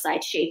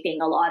foresight shaping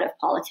a lot of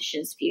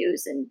politicians'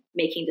 views and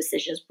making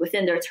decisions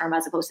within their term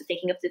as opposed to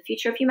thinking of the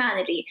future of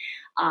humanity.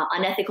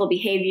 Unethical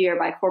behavior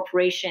by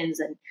corporations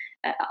and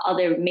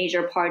other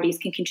major parties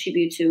can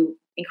contribute to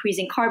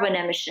increasing carbon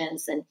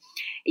emissions. And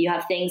you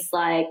have things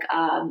like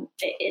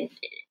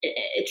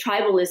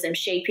tribalism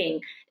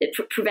shaping,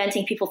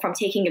 preventing people from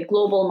taking a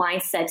global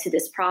mindset to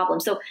this problem.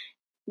 So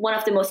one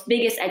of the most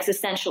biggest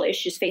existential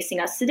issues facing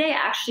us today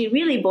actually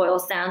really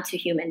boils down to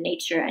human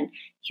nature and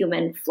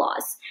human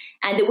flaws.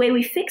 And the way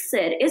we fix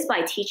it is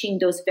by teaching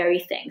those very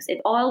things.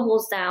 It all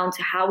boils down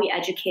to how we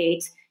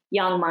educate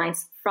young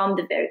minds from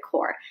the very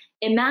core.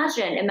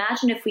 Imagine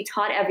if we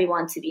taught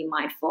everyone to be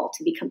mindful,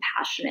 to be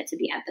compassionate, to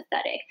be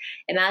empathetic.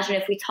 Imagine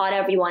if we taught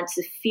everyone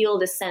to feel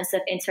the sense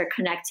of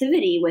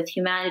interconnectivity with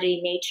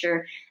humanity,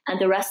 nature, and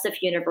the rest of the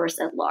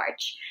universe at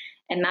large.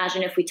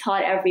 Imagine if we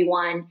taught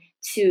everyone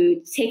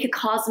to take a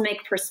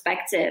cosmic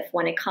perspective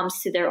when it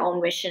comes to their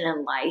own mission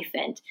in life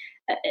and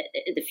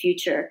the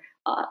future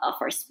of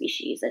our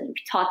species, and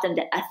taught them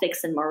the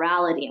ethics and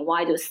morality and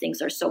why those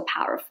things are so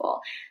powerful.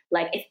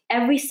 Like, if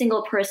every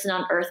single person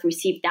on earth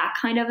received that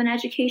kind of an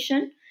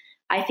education,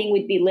 I think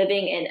we'd be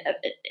living in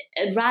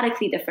a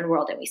radically different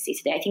world than we see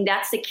today. I think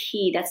that's the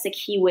key. That's the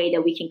key way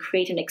that we can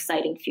create an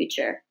exciting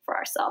future for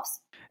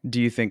ourselves.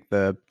 Do you think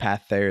the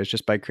path there is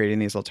just by creating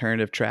these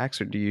alternative tracks,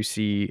 or do you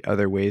see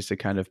other ways to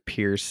kind of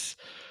pierce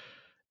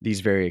these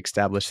very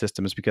established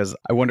systems? Because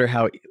I wonder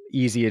how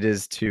easy it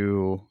is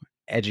to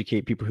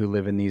educate people who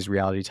live in these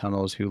reality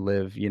tunnels, who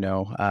live,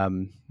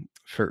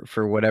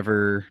 for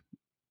whatever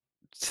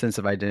sense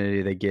of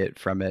identity they get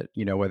from it,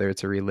 whether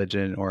it's a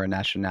religion or a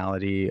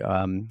nationality,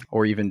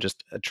 or even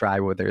just a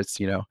tribe, whether it's,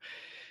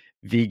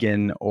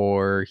 vegan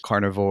or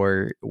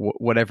carnivore,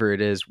 whatever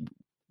it is.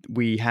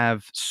 We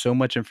have so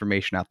much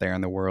information out there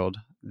in the world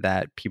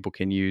that people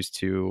can use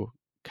to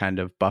kind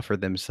of buffer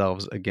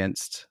themselves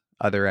against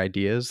other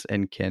ideas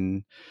and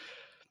can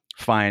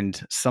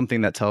find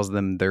something that tells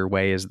them their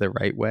way is the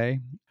right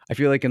way. I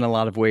feel like in a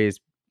lot of ways,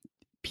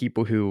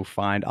 people who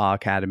find Awe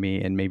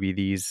Academy and maybe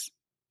these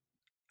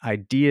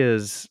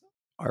ideas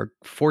are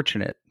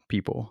fortunate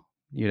people.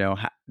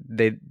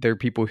 They're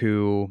people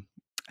who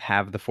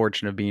have the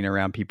fortune of being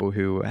around people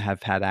who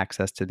have had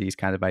access to these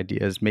kind of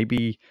ideas,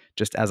 maybe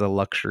just as a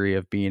luxury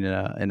of being in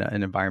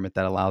an environment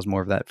that allows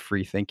more of that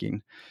free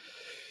thinking.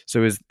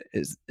 So is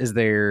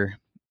there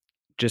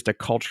just a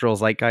cultural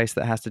zeitgeist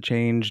that has to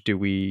change? Do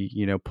we,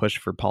 push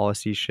for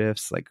policy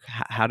shifts? Like,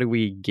 how do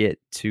we get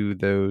to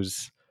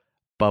those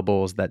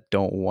bubbles that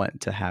don't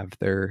want to have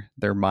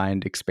their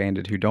mind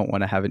expanded, who don't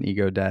want to have an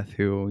ego death,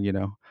 who,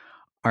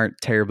 aren't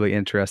terribly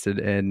interested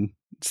in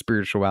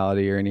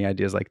spirituality or any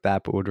ideas like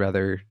that, but would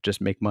rather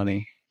just make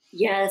money?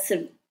 Yeah,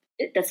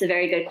 that's a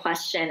very good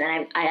question.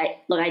 And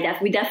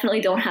we definitely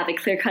don't have a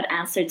clear-cut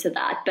answer to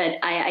that. But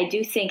I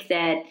do think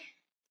that,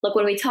 look,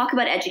 when we talk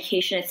about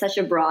education, it's such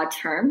a broad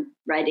term,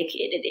 right?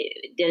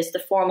 There's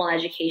the formal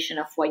education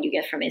of what you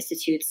get from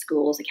institutes,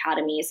 schools,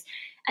 academies.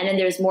 And then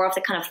there's more of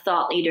the kind of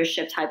thought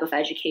leadership type of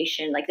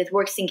education, like the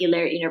work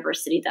Singularity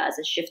University does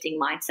in shifting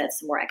mindsets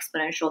to more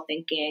exponential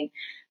thinking.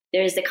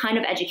 There's the kind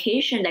of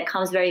education that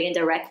comes very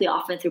indirectly,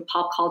 often through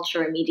pop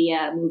culture,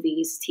 media,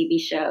 movies, TV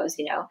shows,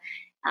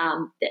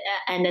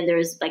 and then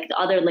there's like the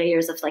other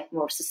layers of like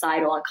more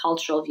societal and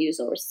cultural views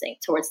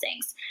towards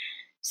things.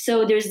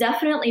 So there's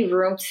definitely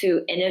room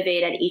to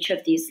innovate at each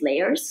of these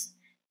layers.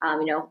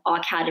 Awe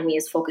Academy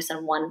is focused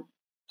on one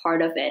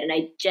part of it, and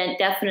I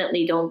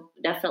definitely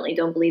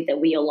don't believe that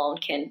we alone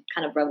can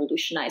kind of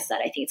revolutionize that.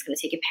 I think it's going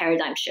to take a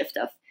paradigm shift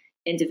of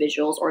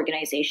individuals,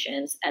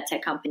 organizations, ed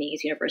tech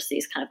companies,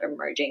 universities kind of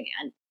emerging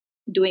and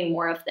doing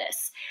more of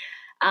this.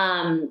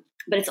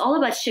 But it's all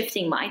about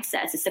shifting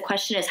mindsets. The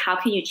question is, how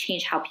can you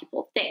change how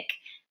people think?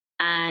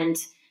 And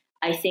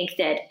I think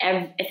that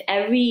if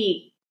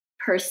every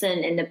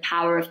person in the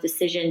power of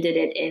decision did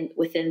it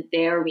within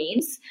their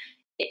means,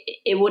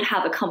 it would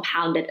have a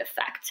compounded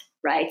effect,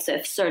 right? So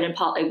if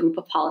a group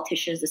of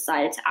politicians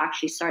decided to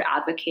actually start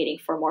advocating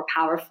for more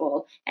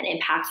powerful and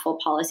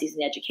impactful policies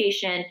in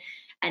education,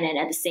 and then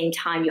at the same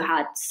time, you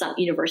had some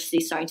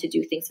universities starting to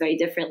do things very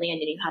differently, and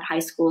then you had high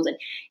schools. And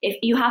if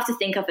you have to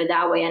think of it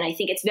that way, and I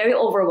think it's very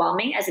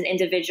overwhelming as an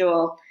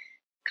individual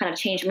kind of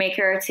change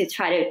maker to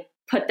try to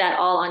put that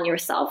all on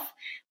yourself.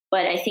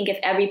 But I think if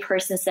every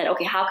person said,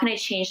 okay, how can I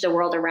change the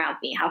world around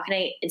me? How can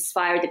I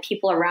inspire the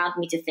people around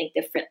me to think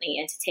differently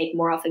and to take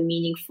more of a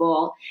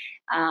meaningful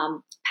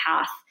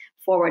path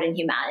forward in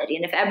humanity?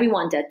 And if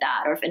everyone did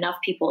that, or if enough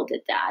people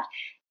did that,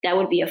 that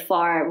would be a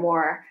far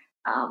more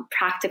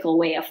practical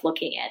way of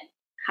looking at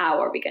how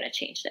are we going to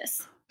change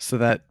this. So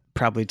that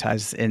probably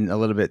ties in a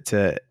little bit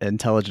to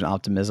intelligent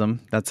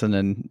optimism. That's an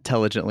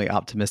intelligently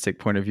optimistic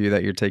point of view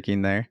that you're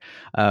taking there.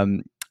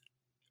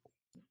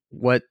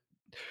 What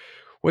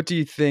do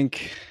you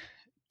think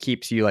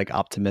keeps you like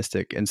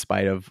optimistic in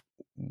spite of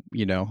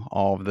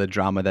all of the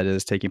drama that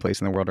is taking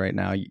place in the world right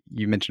now.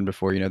 You mentioned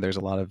before, there's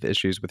a lot of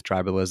issues with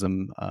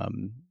tribalism,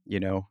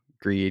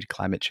 greed,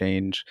 climate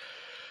change,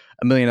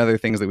 a million other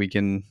things that we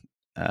can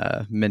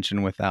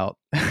mention without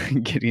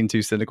getting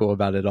too cynical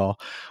about it all.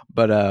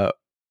 But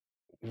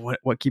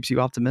what keeps you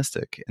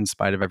optimistic in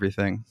spite of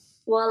everything?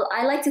 Well,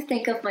 I like to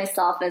think of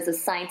myself as a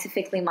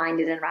scientifically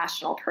minded and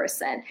rational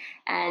person,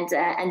 and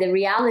the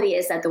reality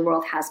is that the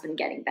world has been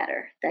getting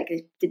better. Like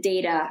the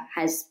data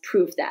has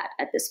proved that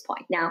at this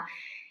point. Now,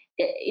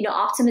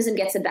 optimism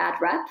gets a bad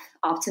rep.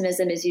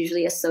 Optimism is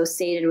usually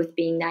associated with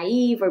being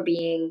naive or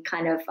being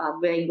kind of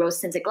wearing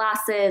rose-tinted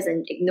glasses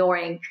and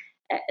ignoring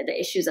the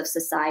issues of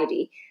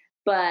society.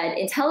 But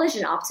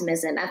intelligent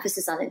optimism,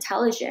 emphasis on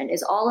intelligent,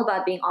 is all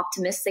about being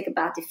optimistic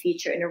about the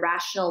future in a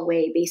rational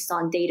way, based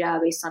on data,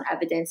 based on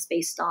evidence,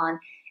 based on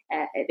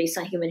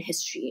human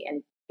history,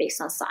 and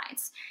based on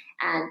science.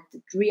 And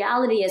the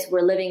reality is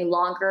we're living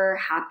longer,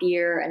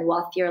 happier, and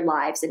wealthier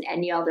lives than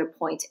any other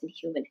point in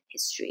human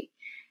history.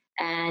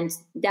 And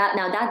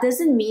that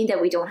doesn't mean that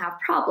we don't have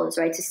problems,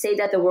 right? To say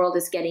that the world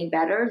is getting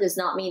better does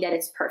not mean that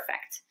it's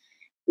perfect.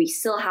 We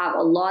still have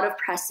a lot of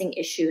pressing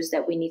issues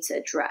that we need to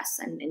address.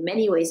 And in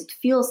many ways, it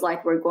feels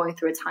like we're going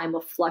through a time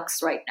of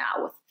flux right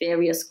now with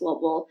various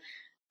global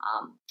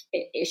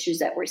issues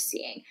that we're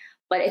seeing.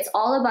 But it's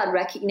all about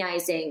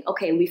recognizing,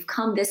 okay, we've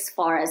come this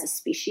far as a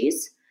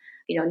species.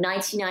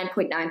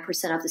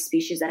 99.9% of the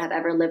species that have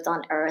ever lived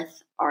on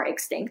Earth are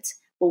extinct.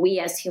 But we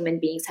as human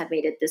beings have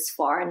made it this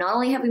far. And not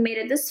only have we made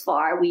it this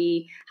far,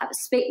 we have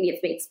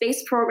made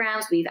space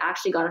programs. We've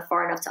actually gotten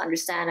far enough to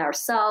understand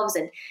ourselves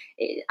and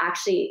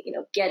actually,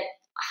 get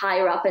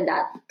higher up in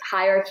that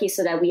hierarchy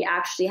so that we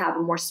actually have a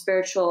more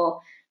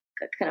spiritual,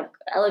 kind of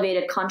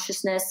elevated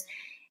consciousness.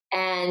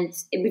 And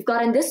we've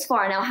gotten this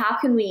far. Now, how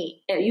can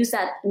we use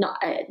that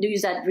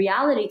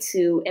reality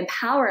to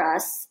empower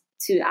us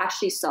to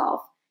actually solve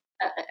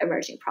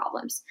emerging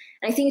problems?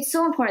 And I think it's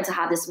so important to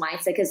have this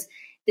mindset because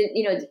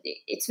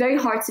it's very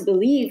hard to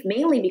believe,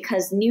 mainly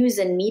because news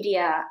and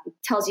media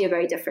tells you a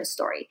very different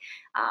story.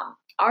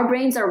 Our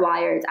brains are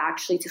wired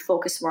actually to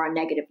focus more on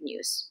negative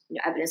news.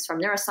 Evidence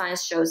from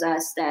neuroscience shows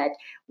us that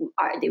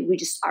our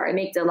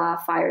amygdala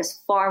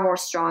fires far more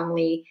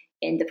strongly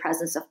in the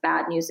presence of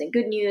bad news than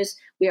good news.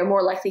 We are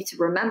more likely to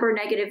remember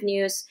negative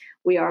news.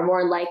 We are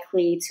more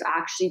likely to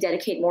actually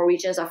dedicate more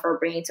regions of our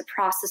brain to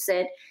process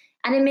it.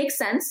 And it makes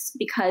sense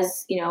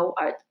because,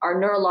 our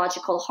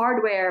neurological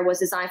hardware was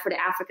designed for the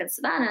African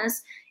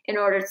savannas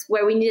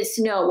where we needed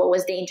to know what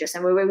was dangerous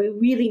and where we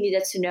really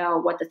needed to know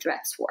what the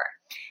threats were.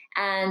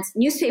 And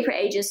newspaper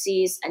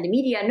agencies and the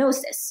media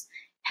knows this.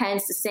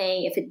 Hence the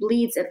saying, if it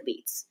bleeds, it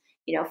leads.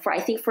 For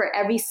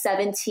every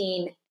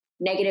 17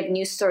 negative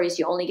news stories,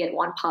 you only get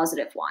one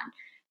positive one.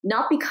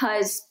 Not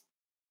because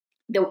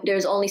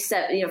there's only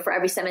for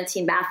every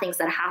 17 bad things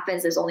that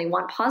happens, there's only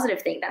one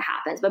positive thing that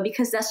happens, but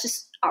because that's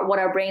just what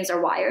our brains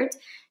are wired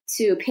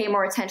to pay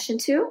more attention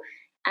to.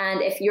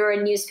 And if you're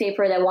a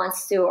newspaper that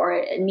wants to,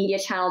 or a media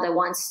channel that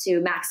wants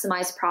to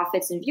maximize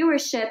profits and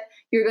viewership,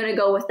 you're going to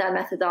go with that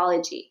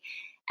methodology.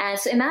 And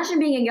so imagine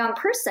being a young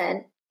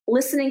person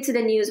listening to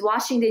the news,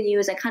 watching the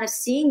news, and kind of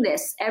seeing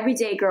this every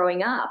day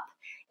growing up.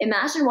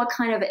 Imagine what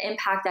kind of an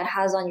impact that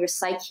has on your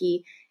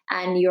psyche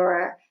and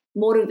your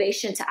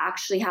motivation to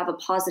actually have a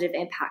positive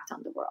impact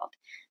on the world.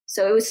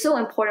 So it was so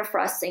important for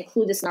us to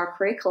include this in our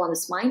curriculum,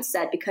 this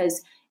mindset,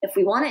 because if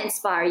we want to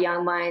inspire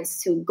young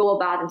minds to go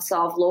about and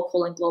solve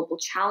local and global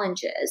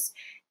challenges,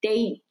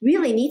 they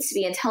really need to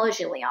be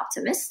intelligently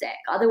optimistic.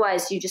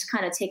 Otherwise, you just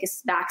kind of take a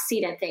back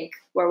seat and think,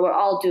 well, we're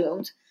all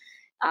doomed.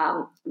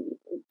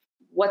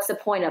 What's the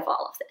point of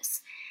all of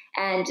this?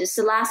 And just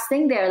the last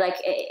thing there,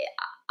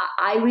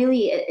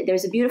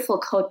 there's a beautiful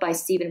quote by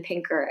Steven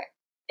Pinker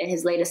in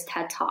his latest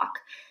TED Talk,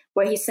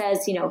 where he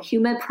says,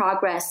 human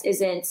progress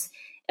isn't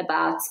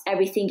about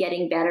everything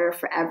getting better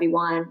for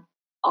everyone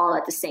all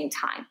at the same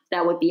time.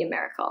 That would be a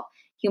miracle.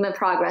 Human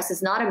progress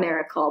is not a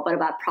miracle, but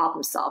about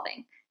problem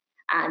solving.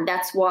 And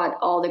that's what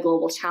all the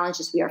global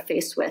challenges we are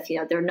faced with,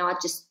 they're not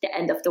just the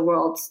end of the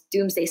world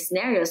doomsday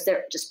scenarios.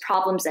 They're just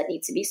problems that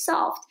need to be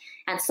solved.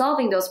 And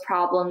solving those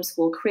problems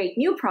will create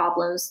new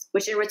problems,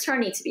 which in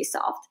return need to be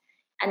solved.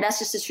 And that's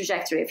just the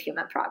trajectory of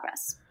human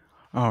progress.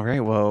 All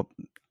right. Well,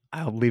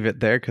 I'll leave it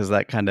there because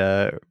that kind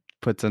of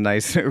puts a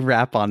nice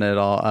wrap on it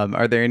all.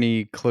 Are there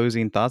any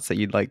closing thoughts that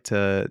you'd like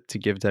to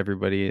give to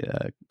everybody,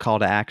 a call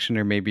to action,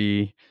 or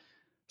maybe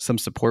some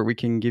support we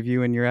can give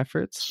you in your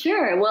efforts?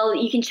 Sure. Well,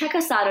 you can check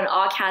us out on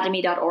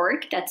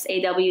awecademy.org. That's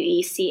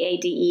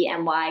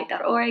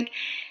awecademy.org.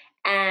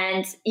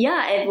 And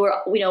yeah,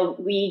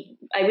 we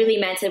I really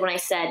meant it when I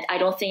said I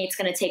don't think it's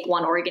going to take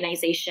one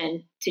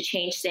organization to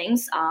change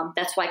things.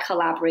 That's why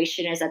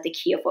collaboration is at the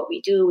key of what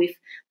we do. We've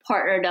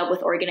partnered up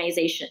with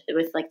organizations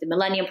with like the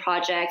Millennium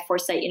Project,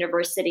 Foresight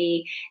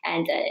University,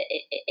 and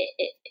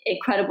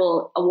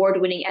incredible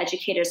award-winning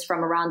educators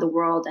from around the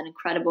world and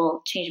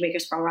incredible change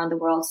makers from around the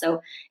world.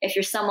 So if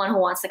you're someone who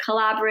wants to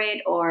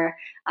collaborate or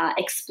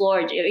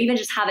explore, or even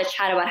just have a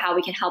chat about how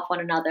we can help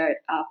one another,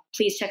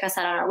 please check us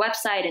out on our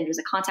website, and there's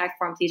a contact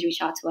form. Please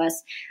reach out to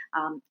us.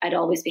 I'd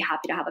always be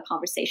happy to have a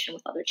conversation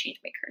with other change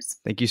makers.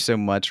 Thank you so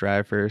much,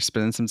 Raya, for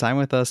spending some time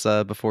with us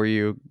before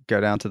you go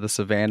down to the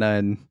savannah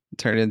and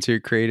turn it into your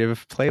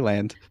creative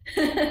playland.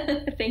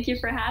 Thank you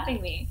for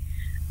having me.